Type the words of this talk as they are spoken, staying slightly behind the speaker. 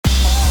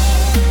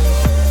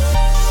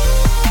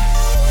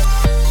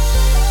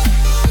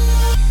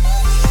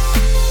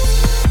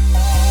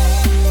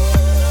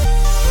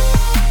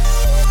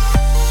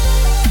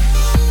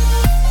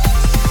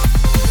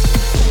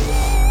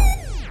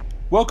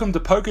Welcome to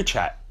Poker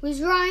Chat. With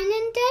Ryan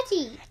and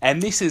Daddy.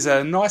 And this is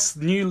a nice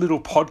new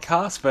little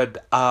podcast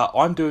that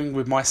I'm doing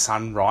with my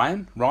son,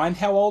 Ryan. Ryan,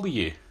 how old are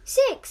you?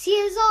 6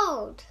 years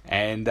old.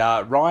 And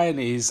Ryan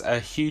is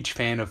a huge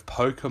fan of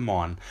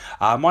Pokemon.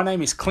 My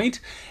name is Clint,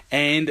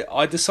 and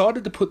I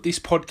decided to put this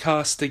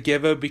podcast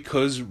together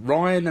because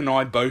Ryan and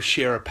I both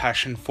share a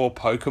passion for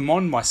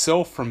Pokemon.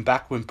 Myself, from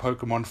back when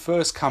Pokemon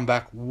first come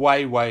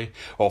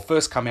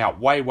out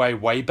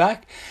way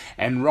back,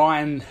 and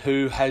Ryan,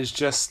 who has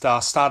just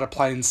started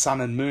playing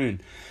Sun and Moon.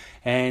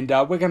 And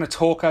we're going to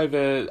talk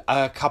over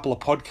a couple of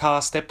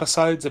podcast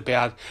episodes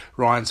about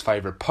Ryan's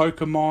favourite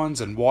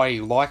Pokemons and why he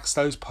likes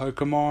those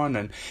Pokemon.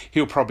 And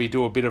he'll probably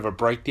do a bit of a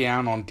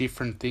breakdown on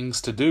different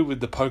things to do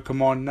with the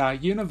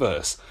Pokemon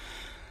universe.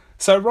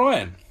 So,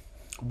 Ryan,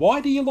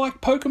 why do you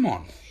like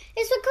Pokemon?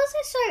 It's because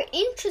they're so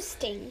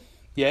interesting.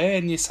 Yeah,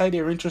 and you say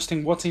they're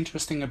interesting. What's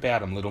interesting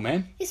about them, little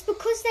man? It's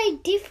because they're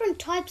different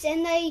types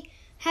and they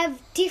have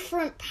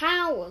different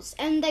powers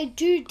and they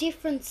do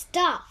different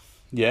stuff.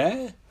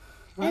 Yeah?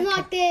 And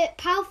Okay. they're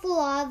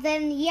powerfuler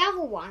than the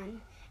other one.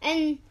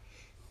 And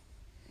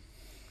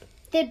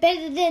they're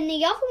better than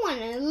the other one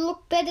and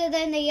look better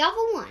than the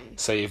other one.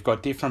 So you've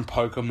got different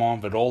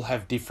Pokemon that all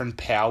have different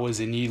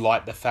powers, and you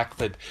like the fact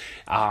that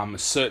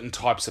certain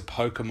types of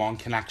Pokemon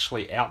can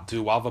actually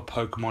outdo other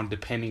Pokemon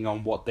depending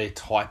on what their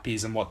type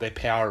is and what their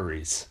power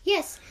is.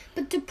 Yes,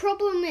 but the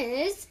problem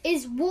is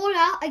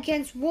water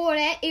against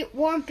water, it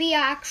won't be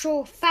an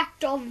actual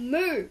fact of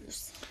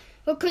moves.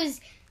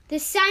 Because the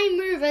same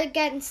move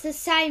against the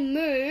same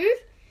move,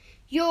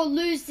 you'll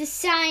lose the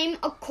same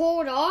a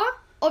quarter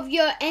of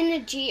your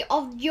energy,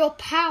 of your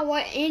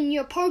power in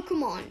your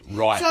Pokemon.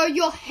 Right. So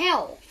your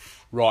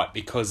health. Right,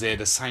 because they're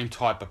the same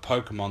type of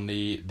Pokemon.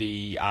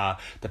 The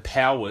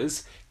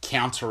powers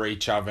counter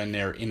each other and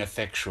they're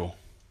ineffectual.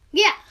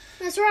 Yeah,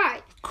 that's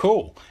right.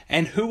 Cool.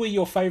 And who are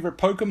your favourite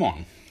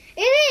Pokemon?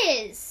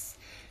 It is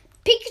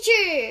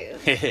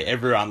Pikachu.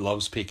 Everyone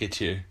loves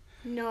Pikachu.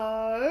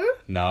 No.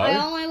 No? I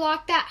only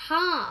like that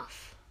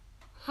half.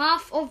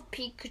 Half of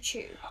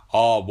Pikachu.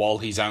 Oh, well,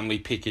 he's only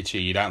Pikachu.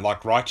 You don't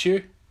like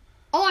Raichu?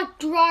 I like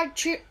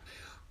Raichu.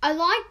 I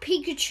like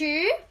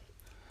Pikachu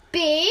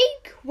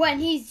big when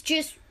he's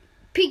just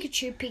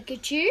Pikachu.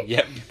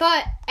 Yep.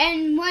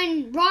 And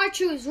when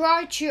Raichu is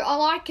Raichu, I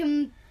like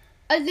him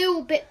a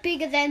little bit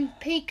bigger than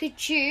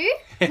Pikachu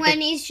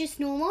when he's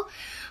just normal.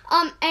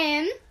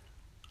 And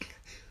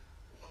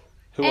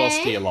Who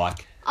else do you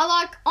like? I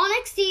like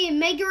Onyx the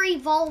Mega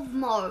Evolve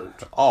mode.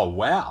 Oh,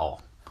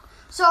 wow.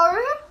 So,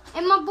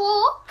 in my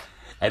book,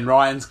 And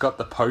Ryan's got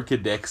the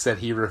Pokedex that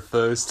he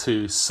refers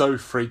to so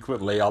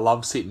frequently. I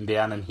love sitting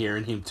down and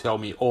hearing him tell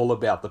me all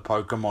about the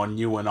Pokemon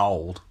new and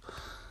old.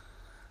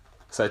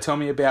 So tell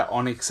me about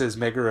Onyx's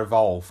Mega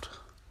Evolved.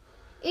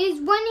 is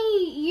when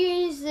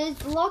he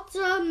uses lots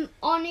of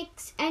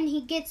Onyx and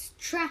he gets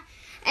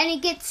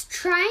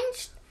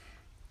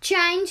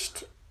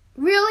changed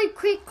really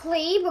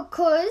quickly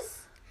because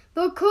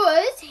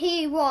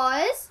he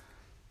was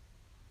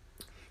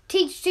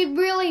teached him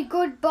really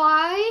good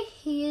by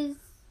his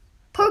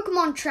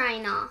Pokemon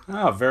trainer.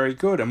 Oh, very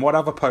good. And what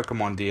other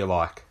Pokemon do you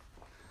like?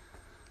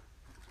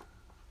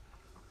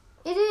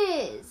 It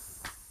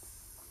is.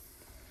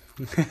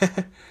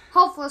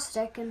 Hold for a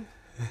second.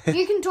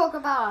 You can talk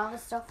about other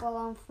stuff while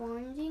I'm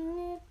finding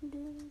it.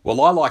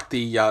 Well, I like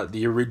the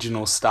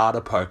original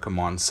starter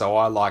Pokemon. So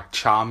I like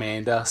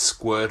Charmander,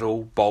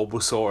 Squirtle,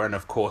 Bulbasaur, and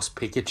of course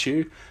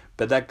Pikachu.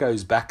 But that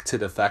goes back to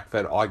the fact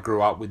that I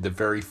grew up with the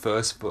very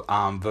first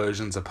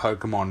versions of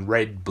Pokemon,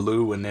 Red,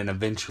 Blue, and then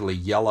eventually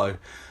Yellow,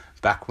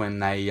 back when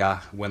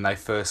they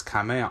first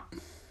came out.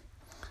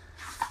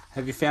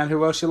 Have you found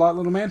who else you like,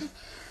 little man?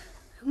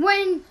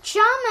 When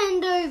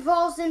Charmander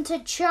evolves into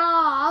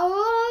Charizard,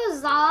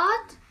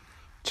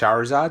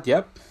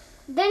 yep.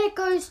 then it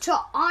goes to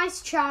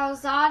Ice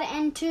Charizard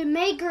and to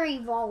Mega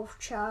Evolve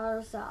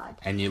Charizard.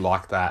 And you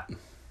like that?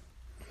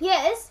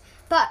 Yes,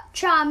 but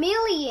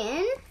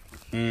Charmeleon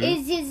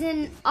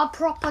isn't a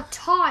proper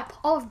type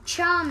of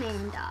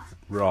Charmander.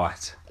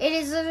 Right. It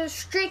is a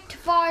strict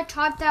fire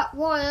type that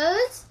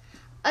was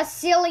a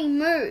silly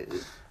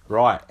move.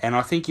 Right, and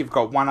I think you've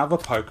got one other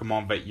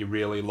Pokemon that you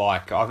really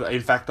like.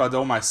 In fact, I'd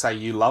almost say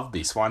you love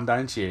this one,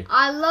 don't you?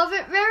 I love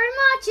it very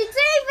much. It's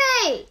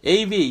Eevee!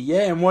 Eevee,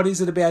 yeah, and what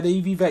is it about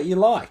Eevee that you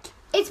like?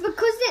 It's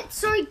because it's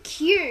so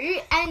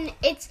cute and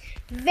it's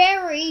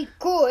very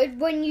good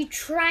when you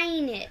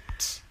train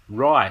it.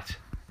 Right.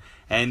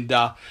 And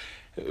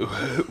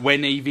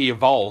when Eevee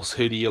evolves,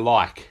 who do you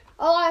like?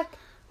 I like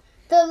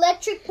the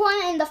electric one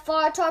and the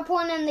fire type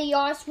one and the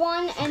ice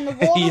one and the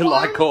water You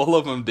one. like all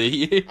of them, do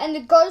you? And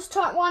the ghost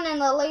type one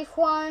and the leaf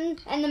one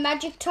and the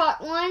magic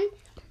type one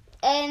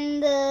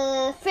and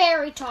the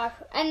fairy type.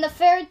 And the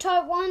fairy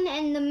type one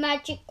and the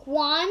magic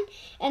one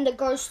and the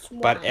ghost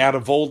one. But out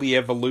of all the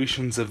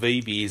evolutions of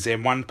Eevee, is there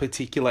one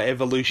particular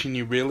evolution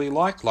you really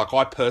like? Like,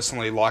 I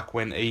personally like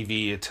when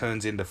Eevee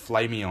turns into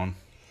Flameon.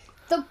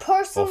 The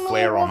personal Or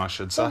Flareon, I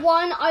should say. The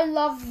one I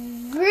love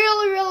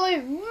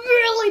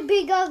really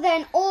bigger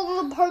than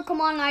all the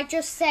Pokemon I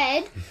just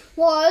said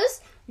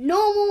was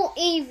normal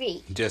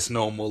Eevee. Just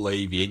normal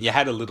Eevee. And you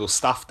had a little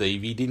stuffed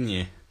Eevee, didn't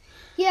you?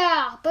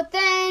 Yeah, but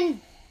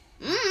then...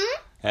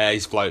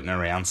 He's floating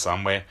around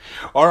somewhere.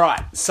 All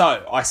right,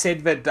 so I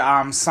said that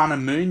Sun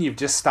and Moon, you've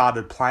just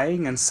started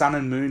playing, and Sun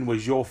and Moon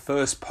was your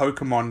first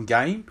Pokemon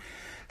game.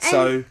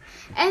 So...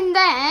 And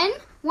then,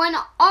 when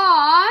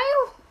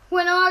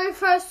I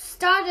first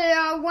started,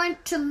 I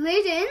went to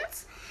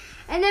Littens,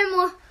 and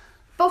then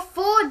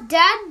before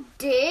Dad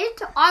did,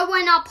 I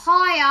went up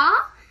higher,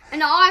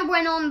 and I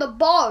went on the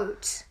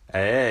boat.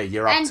 Yeah,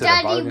 you're up and to the boat.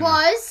 And Daddy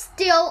was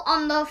still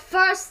on the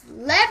first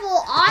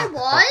level I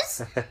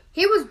was.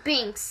 He was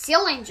being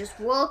silly and just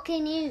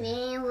walking in.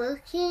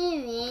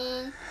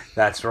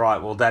 That's right.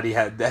 Well, Daddy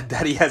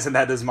hasn't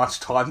had as much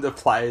time to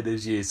play it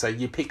as you, so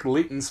you picked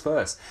Littens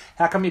first.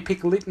 How come you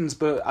picked Littens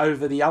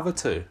over the other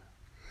two?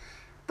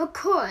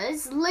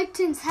 Because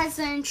Littens has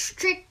a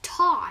strict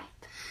type.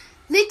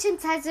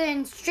 Littens has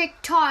a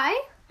strict type.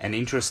 An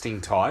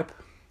interesting type?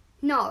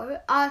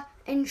 No,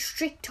 in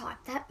strict type.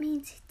 That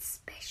means it's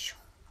special.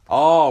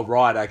 Oh,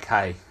 right,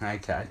 okay.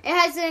 It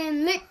has a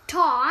lit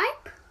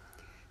type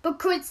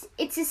because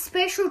it's a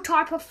special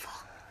type of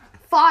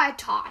fire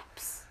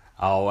types.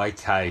 Oh,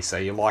 okay. So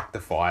you like the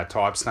fire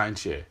types,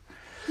 don't you?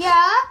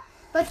 Yeah,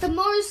 but the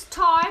most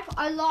type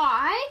I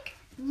like,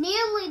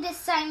 nearly the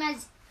same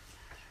as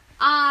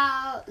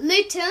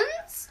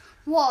Littens,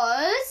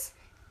 was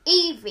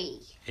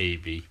Eevee.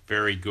 Eevee.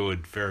 Very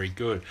good, very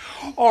good.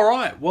 All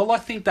right, well, I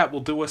think that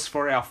will do us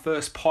for our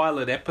first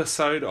pilot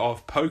episode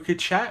of Poker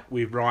Chat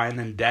with Ryan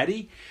and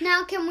Daddy.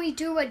 Now, can we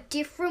do a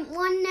different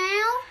one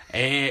now?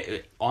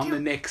 On the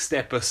next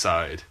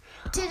episode.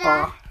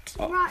 Right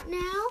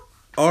now?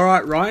 All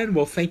right, Ryan,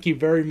 well, thank you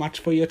very much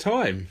for your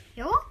time.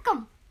 You're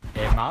welcome.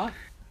 Emma,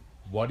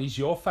 what is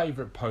your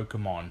favourite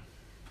Pokemon?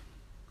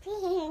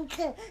 Pig.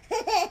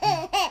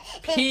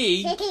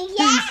 Pig?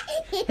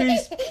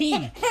 Who's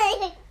Pig?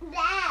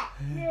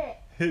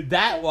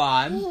 That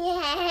one?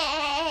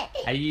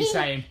 Are you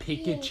saying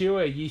Pikachu,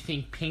 or you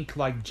think pink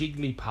like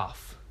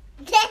Jigglypuff?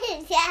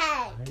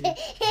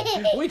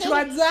 Which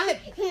one's that?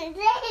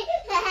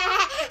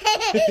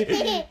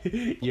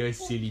 You're a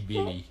silly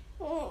Billy.